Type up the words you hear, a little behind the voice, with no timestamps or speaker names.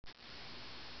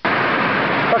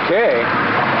Okay.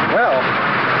 Well,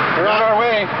 we're on our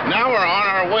way. Now we're on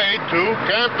our way to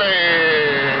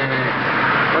camping.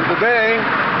 And today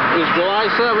is July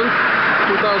 7th,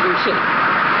 2006. 2006.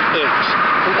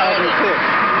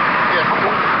 Yes,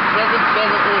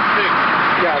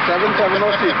 7706. Yeah,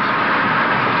 7706.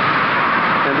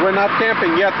 And we're not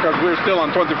camping yet because we're still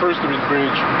on 21st Street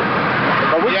Bridge.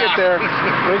 But we'll get there.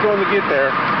 We're going to get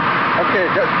there. Okay,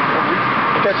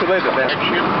 catch you later then.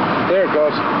 Action. There it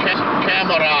goes.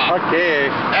 Camera. Okay.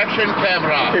 Action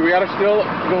camera. Okay, we are still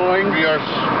going. We are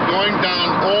going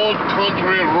down old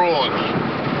country roads.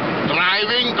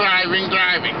 Driving.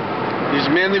 There's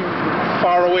many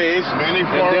far ways.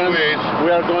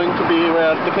 We are going to be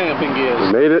where the camping is.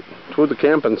 We made it to the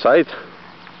camping site.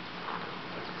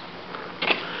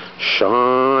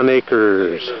 Sean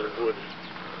Acres.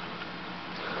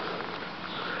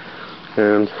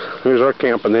 And here's our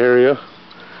camping area.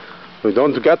 We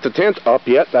don't got the tent up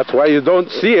yet, that's why you don't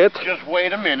see it. Just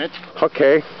wait a minute.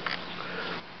 Okay.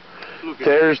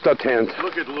 There's the tent.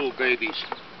 Look at little babies.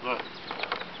 Look.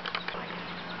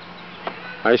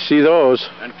 I see those.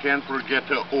 And can't forget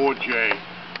the OJ.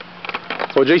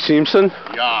 O.J. Simpson?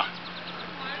 Yeah.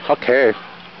 Okay.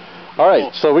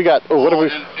 Alright, so we got, what do we...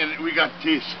 And we got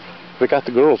this. We got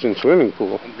the girls in swimming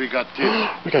pool. And we got this.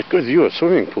 We got good view of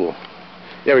swimming pool.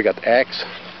 Yeah, we got Axe.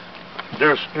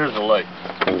 Here's the lake.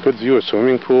 And good view of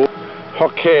swimming pool.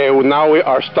 Okay, well, now we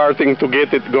are starting to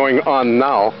get it going on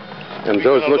now. And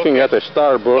those looking at the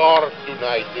starboard. Stars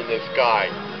tonight in the sky.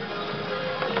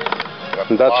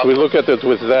 And that's, we look at it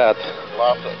with that.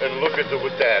 And look at it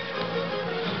with that.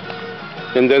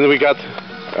 And then we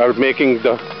are making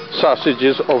the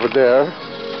sausages over there.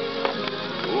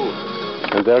 Ooh.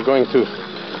 And they're going to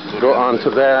go on to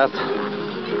that.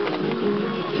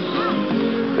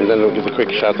 And then we'll get a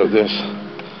quick shot of this.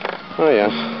 Oh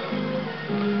yeah.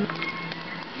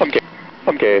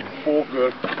 Okay.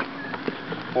 Poker.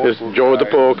 Here's Joe the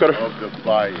poker. Of the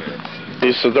fire.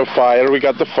 This is the fire. We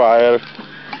got the fire.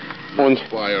 And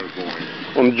Fire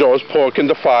going. And Joe's poking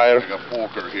the fire. Like a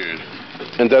poker here.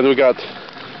 And then we got,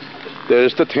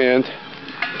 there's the tent.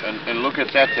 And look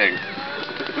at that thing.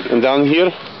 And down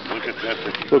here, Look at that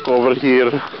thing. look over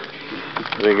here,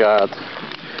 we got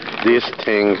this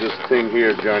thing. This thing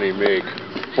here Johnny made.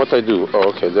 What I do? Oh,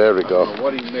 okay, there we I go. don't know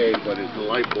what he made, but it's a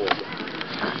light bulb.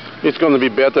 It's going to be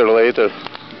better later.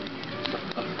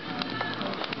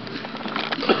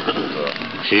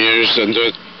 Here's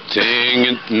the thing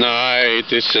at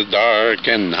night, it's dark,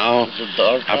 and now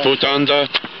I put on the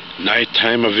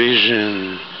nighttime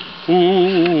vision.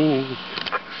 Ooh.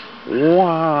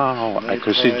 Wow. I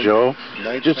could see Joe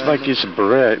just like it's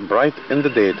bright in the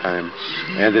daytime.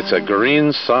 And it's a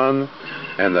green sun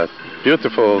and a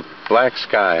beautiful black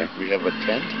sky. We have a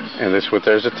tent. And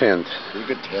there's a tent. Look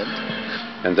at tent.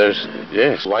 And there's,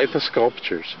 yes, light the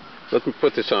sculptures. Let me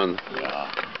put this on.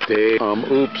 Yeah. Day,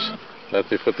 oops. Let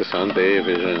me put this on day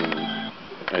vision,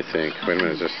 I think. Wait a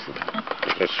minute, just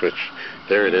switch.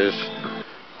 There it is.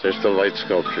 There's the light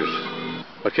sculptures.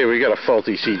 Okay, we got a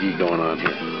faulty CD going on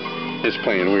here. It's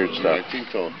playing weird stuff. I think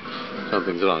so.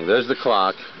 Something's wrong. There's the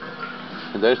clock.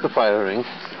 And there's the fire ring.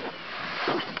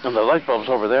 And the light bulb's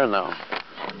over there now.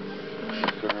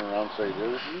 Turn around, say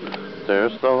this.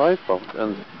 There's the light bulb.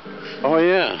 And oh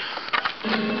yeah.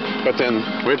 But then,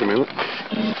 wait a minute.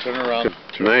 Turn around.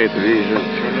 Night vision.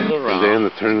 Turn it around. And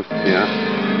then turn,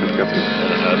 yeah. It's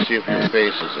got Let's see if your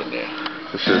face is in there.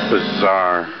 This is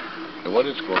bizarre. And what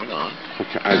is going on?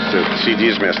 Okay, the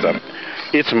CD's messed up.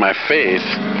 It's my face.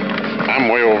 I'm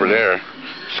way over there.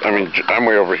 I mean, I'm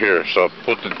way over here. So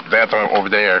put that over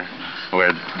there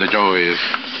where the Joe is.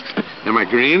 Am I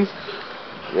green?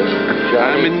 Yes,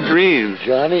 Johnny, I'm in green.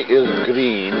 Johnny is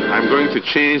green. I'm going to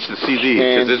change the CD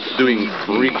because it's doing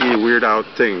freaky, weird out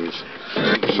things.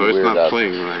 So it's not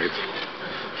playing right.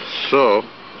 So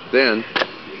then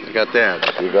I got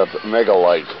that. You got the mega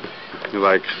light. You're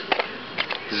like,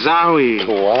 Zowie.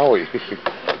 Wowie.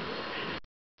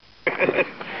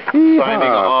 Signing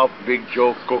off, Big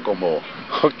Joe Kokomo.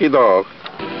 Hooky dog.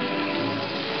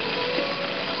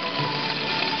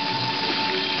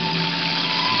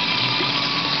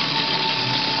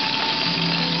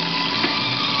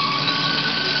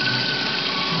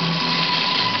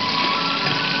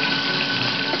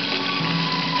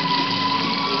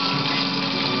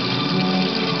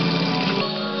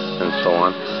 And so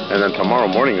on. And then tomorrow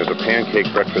morning is a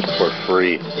pancake breakfast for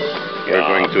free. We're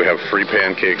going to have free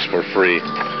pancakes for free.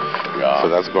 Yeah. So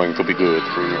that's going to be good.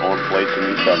 Bring your own plates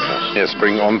and utensils. Yes,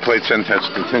 bring your own plates and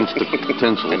utensils. And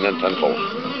utensils.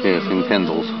 Yes,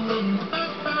 utensils.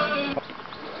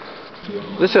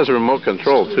 This has a remote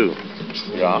control too.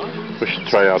 Yeah. We should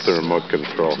try out the remote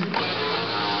control.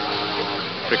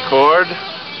 Record.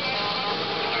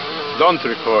 Don't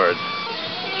record.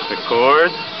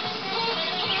 Record.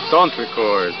 Don't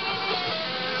record.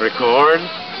 Record.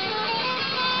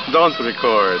 Don't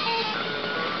record.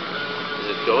 Is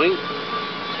it going?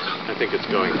 I think it's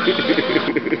going.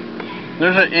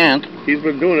 There's an ant. He's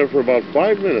been doing it for about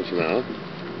 5 minutes now.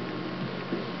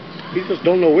 He just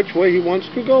don't know which way he wants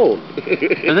to go.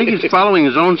 I think he's following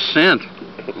his own scent.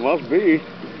 Must be.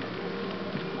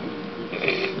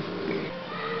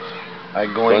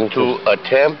 I'm going to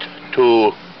attempt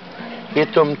to hit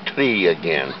him tree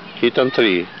again. Hit on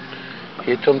tree.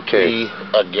 Hit him tree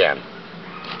again.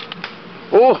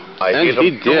 Oh, I and hit him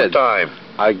he did. 2 times.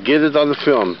 I get it on the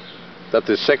film. That's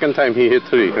the second time he hit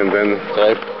tree. And then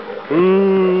type,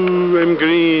 ooh, I'm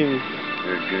green.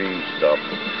 Your green stuff.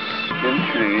 In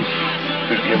trees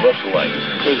to give us light.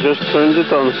 I just turned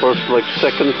it on for like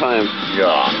second time.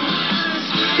 Yeah.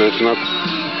 There's not,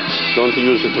 don't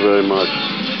use it very much.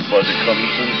 But it comes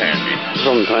in handy.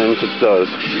 Sometimes it does.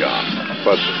 Yeah.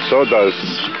 But so does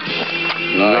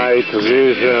night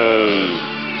vision.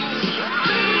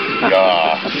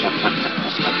 Yeah.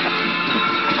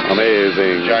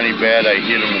 Amazing. Johnny Bad, I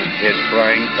hit him with his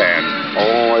frying pan.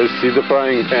 Oh, I see the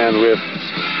frying pan with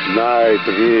night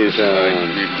vision.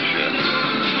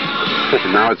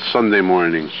 Now it's Sunday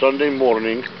morning. Sunday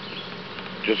morning,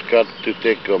 just got to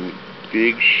take a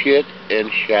big shit and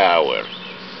shower.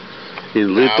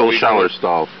 In little shower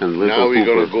stall. In little now we're pooper.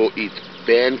 going to go eat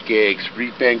pancakes,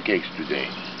 free pancakes today.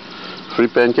 Free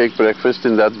pancake breakfast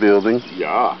in that building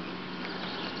Yeah.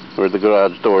 where the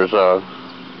garage doors are.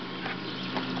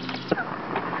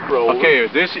 Bro. Okay,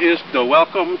 this is the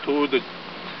welcome to the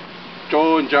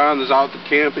Joe and John is out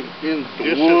camping in the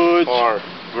This woods is our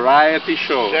variety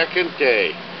show. second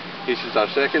day. This is our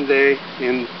second day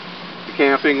in the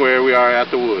camping where we are at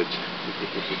the woods.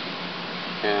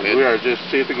 And we are just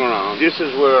sitting around. This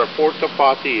is where our porta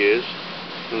potty is.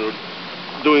 And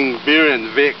we're doing beer and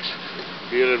Vicks.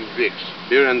 Beer and Vicks.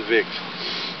 Beer and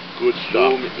Vicks. Good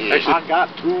stuff. Zoom in. Actually, I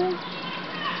got 2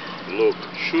 Look.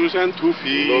 shoes and 2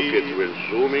 feet. Look it, we're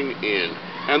zooming in.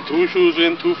 And 2 shoes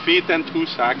and 2 feet and 2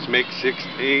 socks make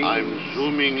 16. I'm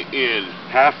zooming in.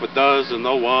 Half a dozen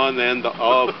of one and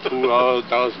of 2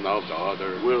 dozen of the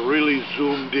other. We're really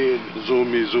zoomed in.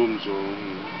 Zoomy zoom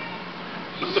zoom.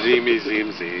 Zoomy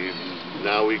zoom zoom.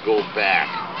 Now we go back.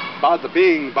 Bada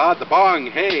bing, bada bong,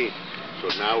 hey. So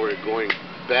now we're going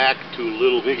back to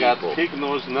little We people. got pig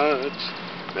nose nuts.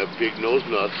 That pig nose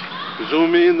nuts.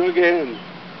 Zoom in again.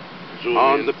 Zoom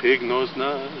On in. the pig nose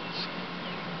nuts.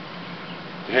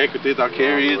 Heck did I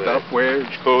carry it Right. up where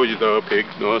go you the pig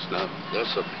nose nut?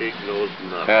 That's a pig nose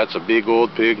nut. That's a big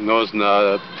old pig nose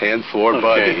nut. 10-4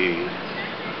 buddy.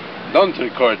 Don't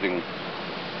recording.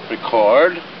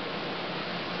 Record.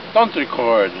 Don't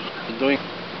record. You're doing.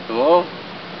 Hello?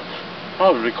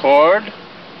 Oh, record.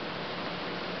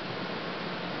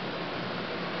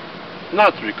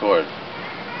 Not record.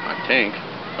 I think.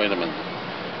 Wait a minute.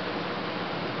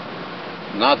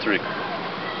 Not record.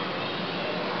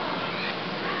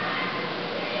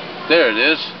 There it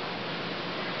is.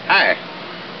 Hi.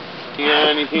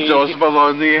 Joe's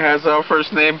Bologna has our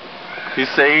first name. He's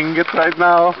saying it right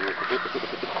now.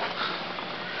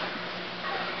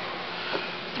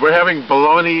 We're having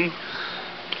bologna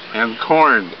and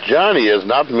corn. Johnny is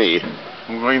not me.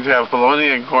 I'm going to have bologna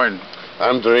and corn.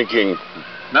 I'm drinking.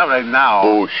 Not right now.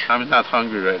 Boosh. I'm not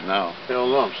hungry right now. Hell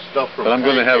no, stuff from But I'm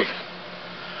going to have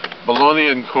bologna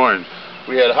and corn.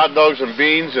 We had hot dogs and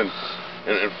beans and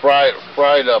fried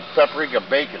paprika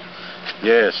bacon.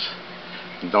 Yes.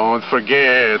 Don't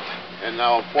forget. And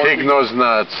now I'm Pig nose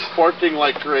nuts. farting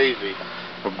like crazy.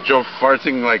 Joe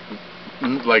farting like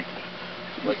Like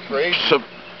crazy?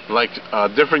 like a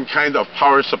different kind of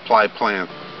power supply plant.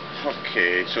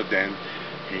 Okay, so then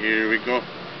here we go.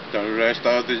 The rest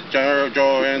of the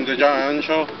Joe and the John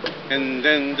show, and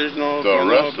then there's no The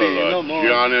rest of the no more.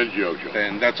 John and Joe show.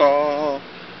 And that's all.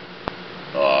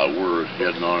 We're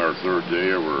heading on our 3rd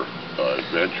day of our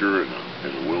adventure in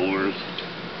the wilderness.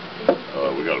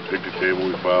 We got a picnic table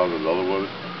we found, another one,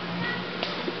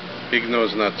 Pig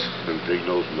nose nuts. and pig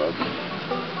nose nuts.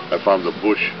 I found the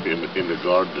bush in the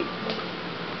garden.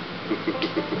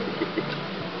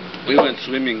 We went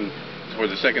swimming for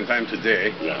the second time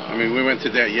today. Yeah. I mean, we went to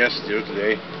that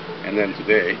yesterday, and then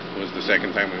today was the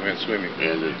second time we went swimming.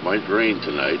 And it might rain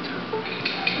tonight,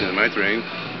 It might rain.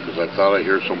 because I thought I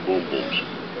hear some boom booms.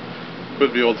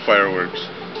 Could be old fireworks.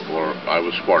 Or I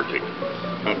was farting.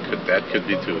 Oh, that could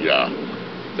be too. Yeah.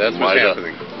 That's what's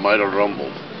happening. Might have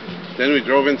rumbled. Then we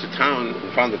drove into town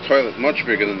and found the toilet much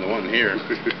bigger than the one here.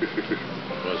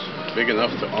 It was big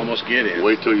enough to almost get in.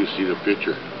 Wait till you see the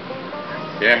picture.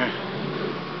 Yeah.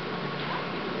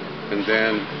 And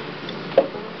then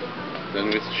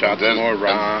we shot some more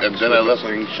rocks. And then I left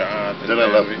slingshot. Then I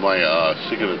left my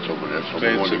cigarettes over there, so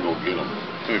we wanted to go get them.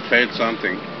 So we played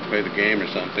something, played a game or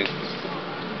something.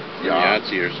 Yeah.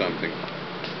 Yahtzee or something.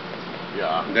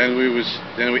 Yeah. And then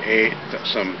we ate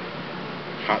some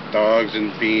hot dogs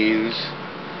and beans,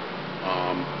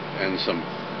 and some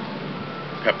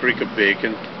paprika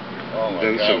bacon. Oh my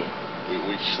then God. some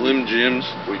Slim Jims.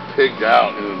 We pigged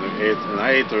out. And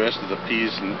I ate the rest of the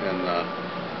peas and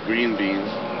green beans.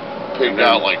 Pigged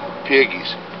out like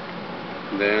piggies.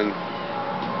 And then,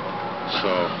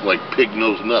 like pig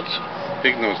nose nuts.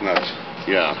 Pig nose nuts.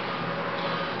 Yeah.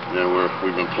 And then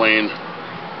we've been playing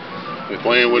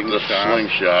with the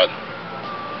slingshot.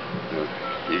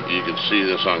 You can see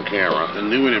this on camera. The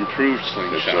new and improved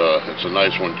slingshot. It's a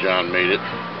nice one. John made it.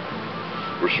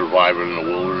 We're surviving in the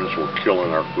wilderness. We're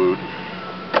killing our food.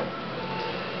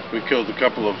 We killed a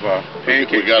couple of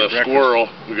pancakes. We got a squirrel.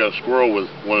 We got a squirrel with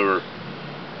one of her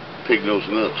pig nose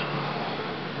nuts.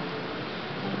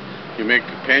 You make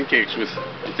pancakes with.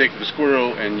 You take the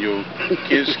squirrel and you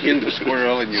skin the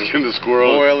squirrel and you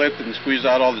boil it and squeeze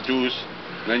out all the juice.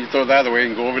 And then you throw that away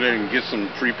and go over there and get some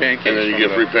free pancakes. And then you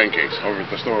get free pancakes over at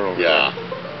the store over there.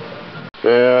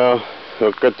 Yeah,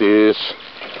 look at this.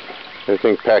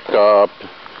 Everything packed up.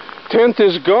 Tent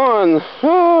is gone.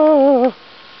 Ah.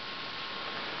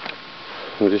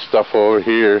 And this stuff over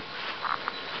here.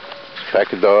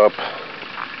 Pack it up.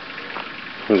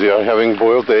 And they are having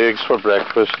boiled eggs for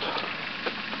breakfast.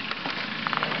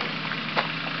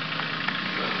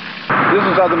 This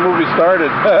is how the movie started.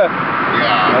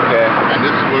 Yeah. Okay. And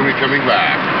this is when we're coming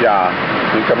back. Yeah.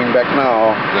 We're coming back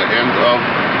now. The end of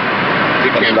the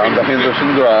camping. Down the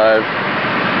Henderson Drive.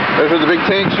 There's where the big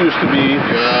tanks used to be.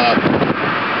 Yeah.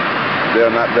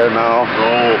 They're not there now.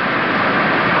 No.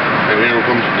 And here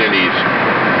comes Denny's.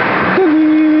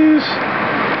 Denny's.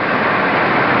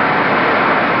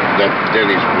 That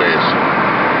Denny's place.